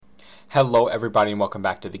Hello, everybody, and welcome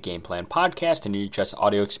back to the Game Plan Podcast, a new Jets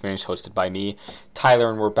audio experience hosted by me, Tyler,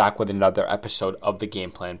 and we're back with another episode of the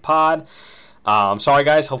Game Plan Pod. Sorry,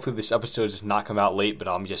 guys. Hopefully, this episode does not come out late, but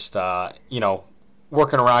I'm just,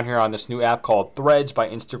 working around here on this new app called Threads by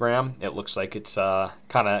Instagram. It looks like it's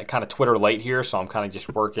kind of Twitter light here, so I'm kind of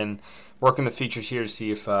just working the features here to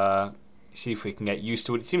see if we can get used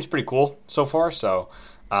to it. It seems pretty cool so far, so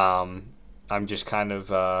I'm just kind of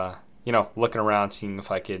looking around, seeing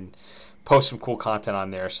if I could post some cool content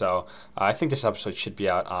on there. So I think this episode should be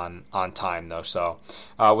out on time, though. So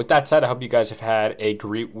with that said, I hope you guys have had a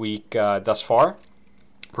great week thus far.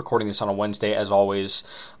 Recording this on a Wednesday, as always,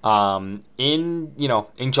 in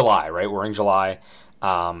July, right? We're in July.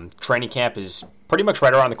 Training camp is pretty much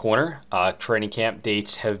right around the corner. Training camp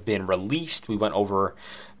dates have been released. We went over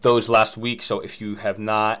those last week, so if you have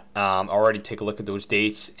not already, take a look at those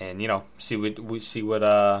dates and see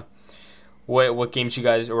what games you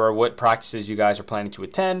guys or what practices you guys are planning to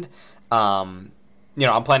attend. I'm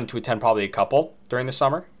planning to attend probably a couple during the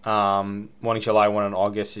summer. One in July, one in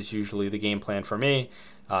August is usually the game plan for me.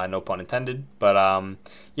 No pun intended. But,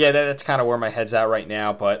 that's kind of where my head's at right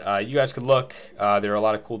now. But you guys could look. There are a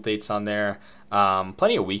lot of cool dates on there.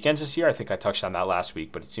 Plenty of weekends this year. I think I touched on that last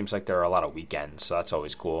week. But it seems like there are a lot of weekends. So that's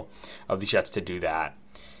always cool of the Jets to do that.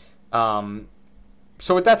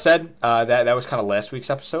 So with that said, that was kind of last week's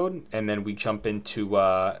episode. And then we jump into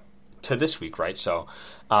to this week, right? So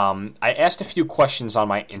I asked a few questions on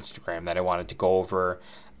my Instagram that I wanted to go over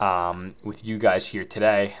with you guys here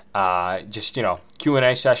today.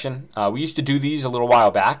 Q&A session. We used to do these a little while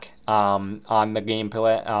back on the game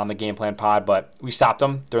plan pod, but we stopped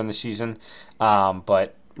them during the season.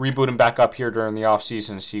 But reboot them back up here during the off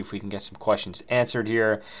season to see if we can get some questions answered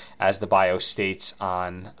here, as the bio states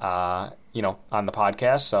on the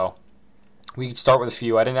podcast. So we could start with a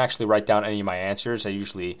few. I didn't actually write down any of my answers. I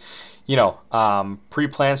usually,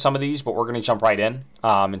 pre-plan some of these, but we're going to jump right in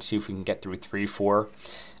and see if we can get through 3, 4.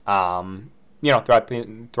 Throughout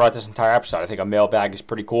this entire episode. I think a mailbag is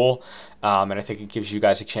pretty cool, and I think it gives you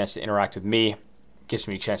guys a chance to interact with me. Gives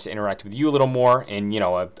me a chance to interact with you a little more in,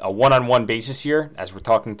 a one-on-one basis here as we're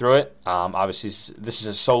talking through it. Obviously, this is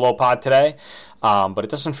a solo pod today, but it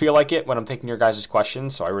doesn't feel like it when I'm taking your guys'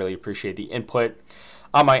 questions, so I really appreciate the input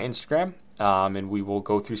on my Instagram, and we will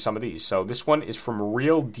go through some of these. So this one is from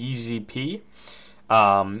Real DZP.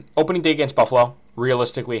 Opening day against Buffalo.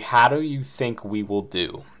 Realistically, how do you think we will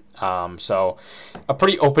do? So a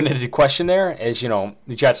pretty open-ended question there. As the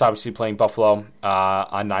Jets obviously playing Buffalo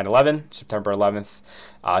on 9/11, September 11th.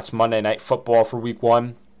 It's Monday Night Football for Week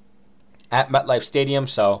 1 at MetLife Stadium.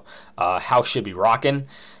 So house should be rocking.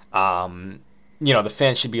 The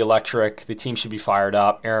fans should be electric. The team should be fired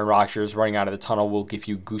up. Aaron Rodgers running out of the tunnel will give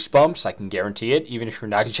you goosebumps. I can guarantee it. Even if you're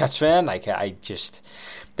not a Jets fan,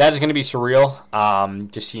 that is going to be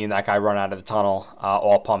surreal. Just seeing that guy run out of the tunnel,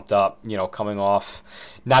 all pumped up. Coming off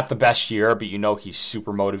not the best year, but he's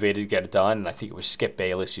super motivated to get it done. And I think it was Skip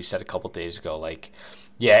Bayless who said a couple days ago,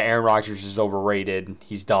 Aaron Rodgers is overrated.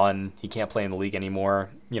 He's done. He can't play in the league anymore.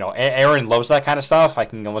 Aaron loves that kind of stuff. I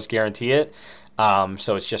can almost guarantee it.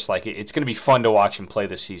 So it's just it's going to be fun to watch him play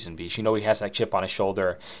this season because he has that chip on his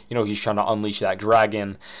shoulder. He's trying to unleash that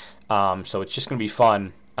dragon. So it's just going to be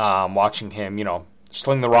fun watching him,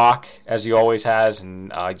 sling the rock as he always has,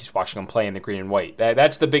 and just watching him play in the green and white.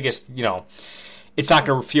 That's the biggest, it's not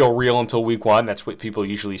going to feel real until week 1. That's what people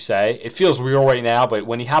usually say. It feels real right now, but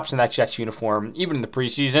when he hops in that Jets uniform, even in the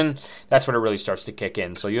preseason, that's when it really starts to kick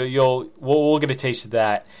in. So we'll get a taste of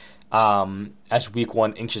that as week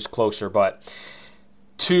 1 inches closer. But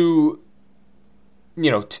to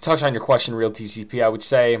touch on your question, Real TCP, I would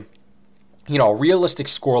say, a realistic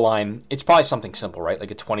scoreline, it's probably something simple, right?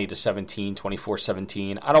 Like a 20-17,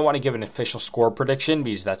 24-17. I don't want to give an official score prediction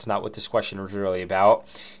because that's not what this question is really about.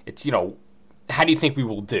 It's, how do you think we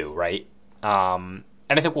will do, right? And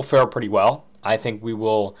I think we'll fare pretty well. I think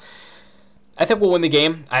we'll win the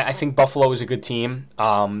game. I think Buffalo is a good team.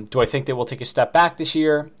 Do I think they will take a step back this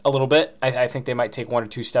year? A little bit. I think they might take 1 or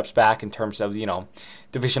 2 steps back in terms of,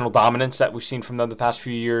 divisional dominance that we've seen from them the past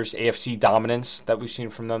few years, AFC dominance that we've seen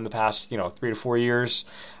from them the past, 3 to 4 years.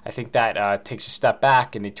 I think that takes a step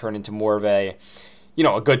back and they turn into more of a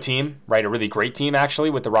good team, right? A really great team, actually,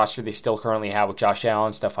 with the roster they still currently have with Josh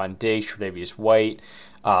Allen, Stephon Diggs, Tre'Davious White,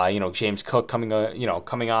 James Cook coming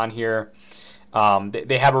on here.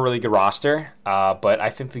 They have a really good roster, but I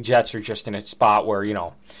think the Jets are just in a spot where,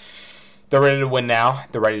 they're ready to win now.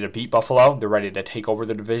 They're ready to beat Buffalo. They're ready to take over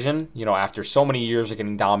the division. After so many years of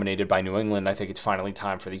getting dominated by New England, I think it's finally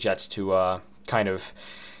time for the Jets to kind of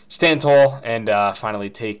stand tall and finally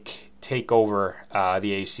take over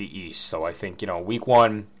the AFC East. So I think, week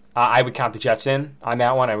 1, I would count the Jets in on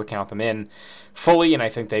that one. I would count them in fully, and I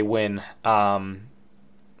think they win.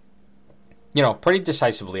 Pretty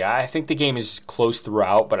decisively. I think the game is close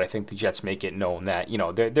throughout, but I think the Jets make it known that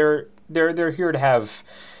they're here to have,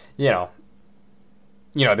 they're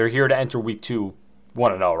here to enter week 2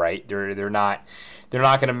 1-0, right? They're not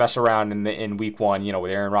going to mess around in week 1,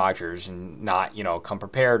 with Aaron Rodgers and not come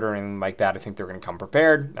prepared or anything like that. I think they're going to come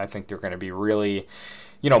prepared. I think they're going to be really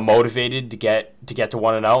motivated to get to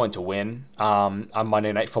 1-0 and to win on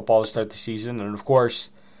Monday Night Football to start the season. And of course,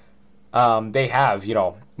 they have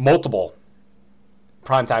multiple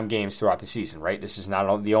primetime games throughout the season, right? This is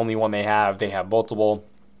not the only one they have. They have multiple,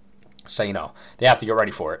 so they have to get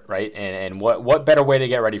ready for it, right? And what better way to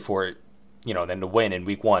get ready for it, than to win in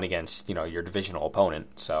week 1 against your divisional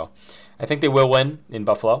opponent. So I think they will win in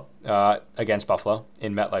Buffalo against Buffalo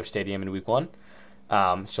in MetLife Stadium in week 1.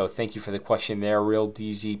 So thank you for the question there, Real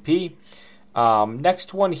DZP.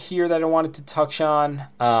 Next one here that I wanted to touch on.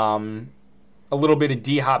 A little bit of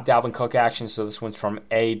D-Hop Dalvin Cook action. So this one's from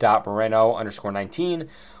A.Moreno_19.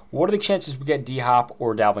 What are the chances we get D-Hop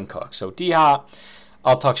or Dalvin Cook? So D-Hop,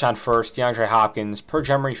 I'll touch on first. DeAndre Hopkins, per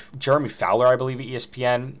Jeremy Fowler, I believe, at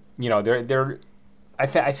ESPN. I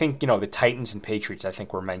think the Titans and Patriots, I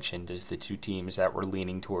think, were mentioned as the two teams that were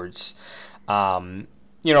leaning towards, a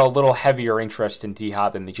little heavier interest in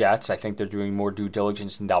D-Hop than the Jets. I think they're doing more due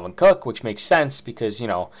diligence than Dalvin Cook, which makes sense because,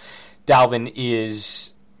 Dalvin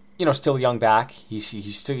is still young back. He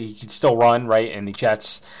can still run, right? And the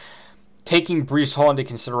Jets, taking Breece Hall into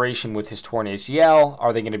consideration with his torn ACL,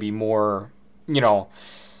 are they going to be more,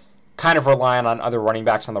 kind of relying on other running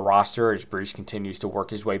backs on the roster as Breece continues to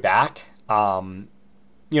work his way back?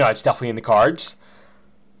 It's definitely in the cards.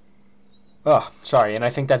 And I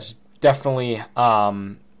think that's definitely,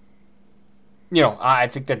 I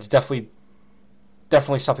think that's definitely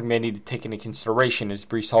something they need to take into consideration as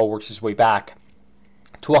Breece Hall works his way back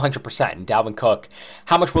to 100%. And Dalvin Cook,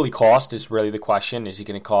 how much will he cost is really the question. Is he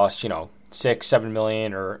going to cost, $6-7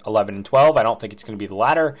 million or 11 and 12? I don't think it's going to be the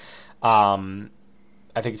latter.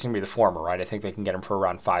 I think it's going to be the former, right? I think they can get him for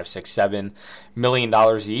around $5-6-7 million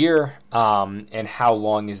a year. And how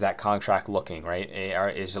long is that contract looking, right?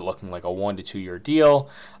 Is it looking like a 1 to 2 year deal?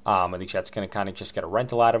 I think that's going to kind of just get a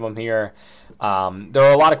rental out of him here. There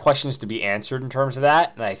are a lot of questions to be answered in terms of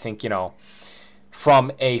that. And I think,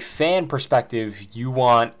 from a fan perspective, you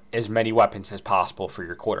want as many weapons as possible for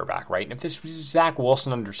your quarterback, right? And if this was Zach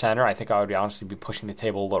Wilson under center, I think I would honestly be pushing the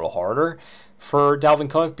table a little harder for Dalvin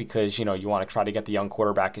Cook because, you want to try to get the young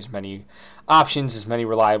quarterback as many options, as many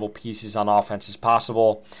reliable pieces on offense as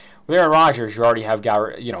possible. With Aaron Rodgers, you already have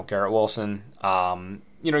Garrett Wilson.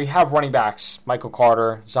 You have running backs, Michael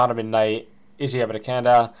Carter, Zonovan Knight, Izzy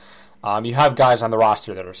Abanikanda. You have guys on the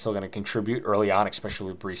roster that are still going to contribute early on,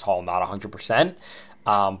 especially with Breece Hall not 100%.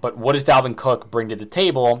 But what does Dalvin Cook bring to the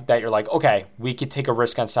table that you're like, okay, we could take a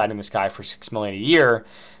risk on signing this guy for $6 million a year,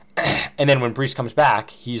 and then when Breece comes back,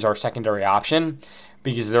 he's our secondary option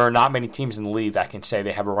because there are not many teams in the league that can say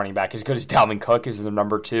they have a running back as good as Dalvin Cook as their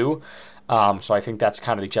number 2. So I think that's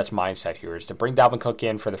kind of the Jets' mindset here is to bring Dalvin Cook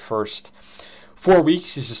in for the first 4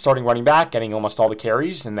 weeks as a starting running back, getting almost all the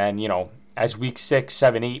carries, and then as week 6,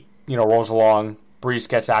 7, 8. Rolls along, Breece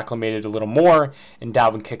gets acclimated a little more, and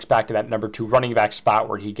Dalvin kicks back to that number 2 running back spot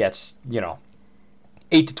where he gets,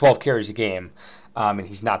 8 to 12 carries a game, and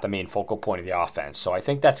he's not the main focal point of the offense. So I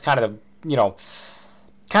think that's kind of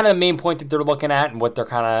the main point that they're looking at, and what they're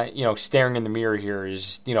kind of, staring in the mirror here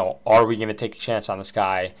is, are we going to take a chance on this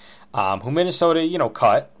guy who Minnesota,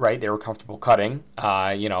 cut, right? They were comfortable cutting,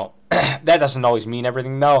 that doesn't always mean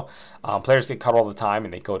everything, though. Players get cut all the time,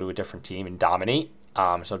 and they go to a different team and dominate.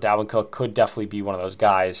 So Dalvin Cook could definitely be one of those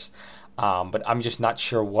guys. But I'm just not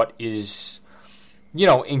sure what is,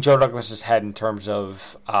 in Joe Douglas's head in terms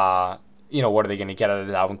of, what are they going to get out of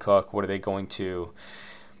Dalvin Cook? What are they going to,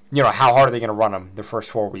 how hard are they going to run him the first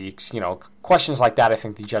 4 weeks? Questions like that I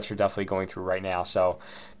think the Jets are definitely going through right now. So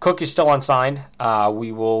Cook is still unsigned.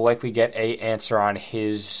 We will likely get an answer on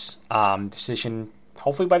his decision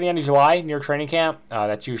hopefully by the end of July near training camp.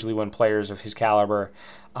 That's usually when players of his caliber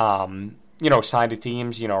signed to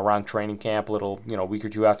teams, around training camp, a little, week or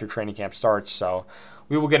two after training camp starts. So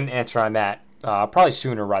we will get an answer on that probably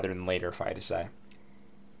sooner rather than later, if I had to say.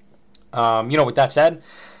 With that said,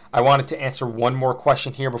 I wanted to answer one more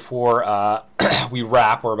question here before we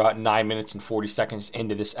wrap. We're about 9 minutes and 40 seconds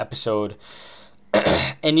into this episode.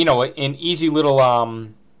 And, an easy little,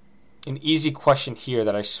 an easy question here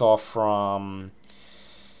that I saw from,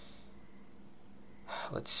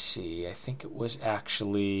 let's see, I think it was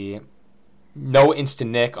actually No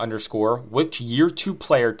Instant Nick _. Which year 2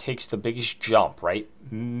 player takes the biggest jump, right?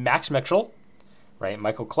 Max Mitchell, right?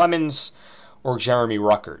 Michael Clemons or Jeremy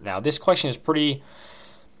Ruckert. Now, this question is pretty...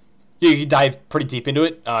 You can dive pretty deep into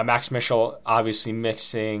it. Max Mitchell obviously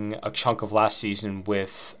mixing a chunk of last season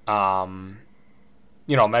with, a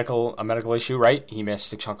medical issue, right? He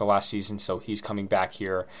missed a chunk of last season, so he's coming back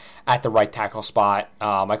here at the right tackle spot.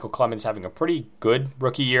 Michael Clemons having a pretty good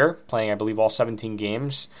rookie year, playing, I believe, all 17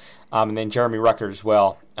 games. And then Jeremy Ruckert as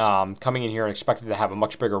well, coming in here and expected to have a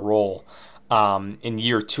much bigger role in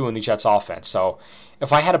year 2 in the Jets offense. So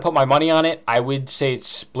if I had to put my money on it, I would say it's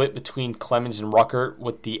split between Clemons and Ruckert,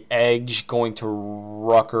 with the edge going to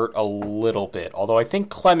Ruckert a little bit. Although I think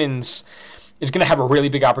Clemons is going to have a really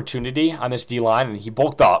big opportunity on this D-line, and he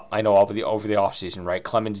bulked up, I know, over the offseason, right?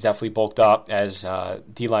 Clemons definitely bulked up, as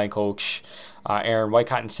D-line coach Aaron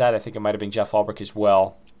Whitecotton said. I think it might have been Jeff Ulbrich as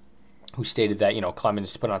well, who stated that,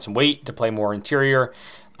 Clemons put on some weight to play more interior.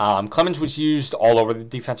 Clemons was used all over the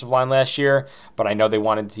defensive line last year, but I know they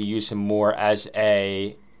wanted to use him more as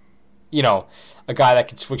a guy that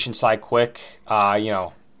could switch inside quick,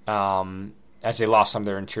 as they lost some of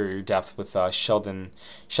their interior depth with Sheldon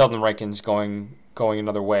Rankins going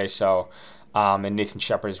another way, so and Nathan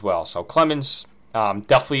Shepard as well. So Clemons,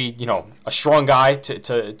 definitely, a strong guy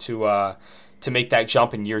to make that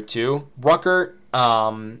jump in year 2. Ruckert,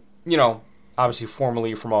 obviously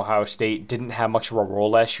formerly from Ohio State, didn't have much of a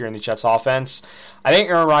role last year in the Jets offense. I think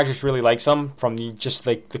Aaron Rodgers really likes him from the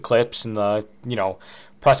clips and the,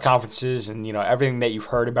 press conferences and, everything that you've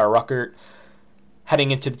heard about Ruckert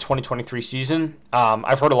heading into the 2023 season.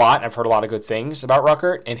 I've heard a lot. I've heard a lot of good things about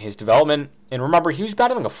Ruckert and his development. And remember, he was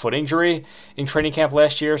battling a foot injury in training camp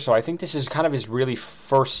last year, so I think this is kind of his really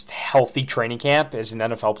first healthy training camp as an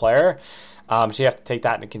NFL player. So you have to take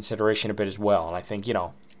that into consideration a bit as well. And I think,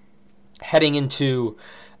 heading into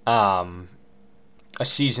a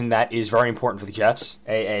season that is very important for the Jets,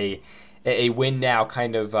 a win now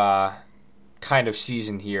kind of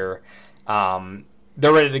season here.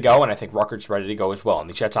 They're ready to go, and I think Ruckert's ready to go as well. And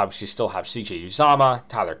the Jets obviously still have C.J. Uzomah,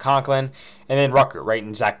 Tyler Conklin, and then Ruckert, right,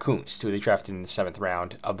 and Zach Kuntz, who they drafted in the 7th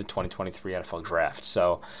round of the 2023 NFL Draft.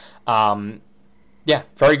 So,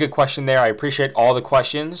 very good question there. I appreciate all the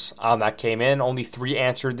questions that came in. Only 3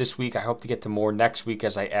 answered this week. I hope to get to more next week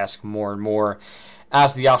as I ask more and more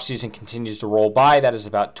as the offseason continues to roll by. That is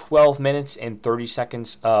about 12 minutes and 30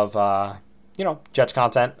 seconds of, Jets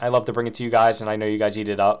content. I love to bring it to you guys, and I know you guys eat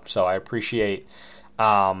it up, so I appreciate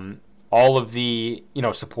all of the,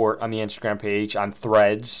 support on the Instagram page, on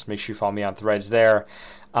Threads. Make sure you follow me on Threads there,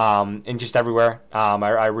 and just everywhere.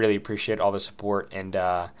 I really appreciate all the support and,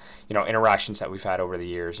 interactions that we've had over the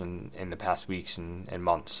years and in the past weeks and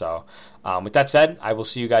months. So, with that said, I will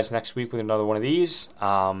see you guys next week with another one of these.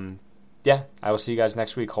 I will see you guys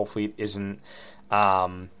next week. Hopefully it isn't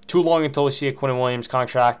too long until we see a Quinn Williams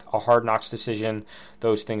contract, a Hard Knocks decision.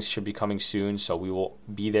 Those things should be coming soon, so we will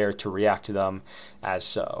be there to react to them as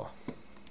so.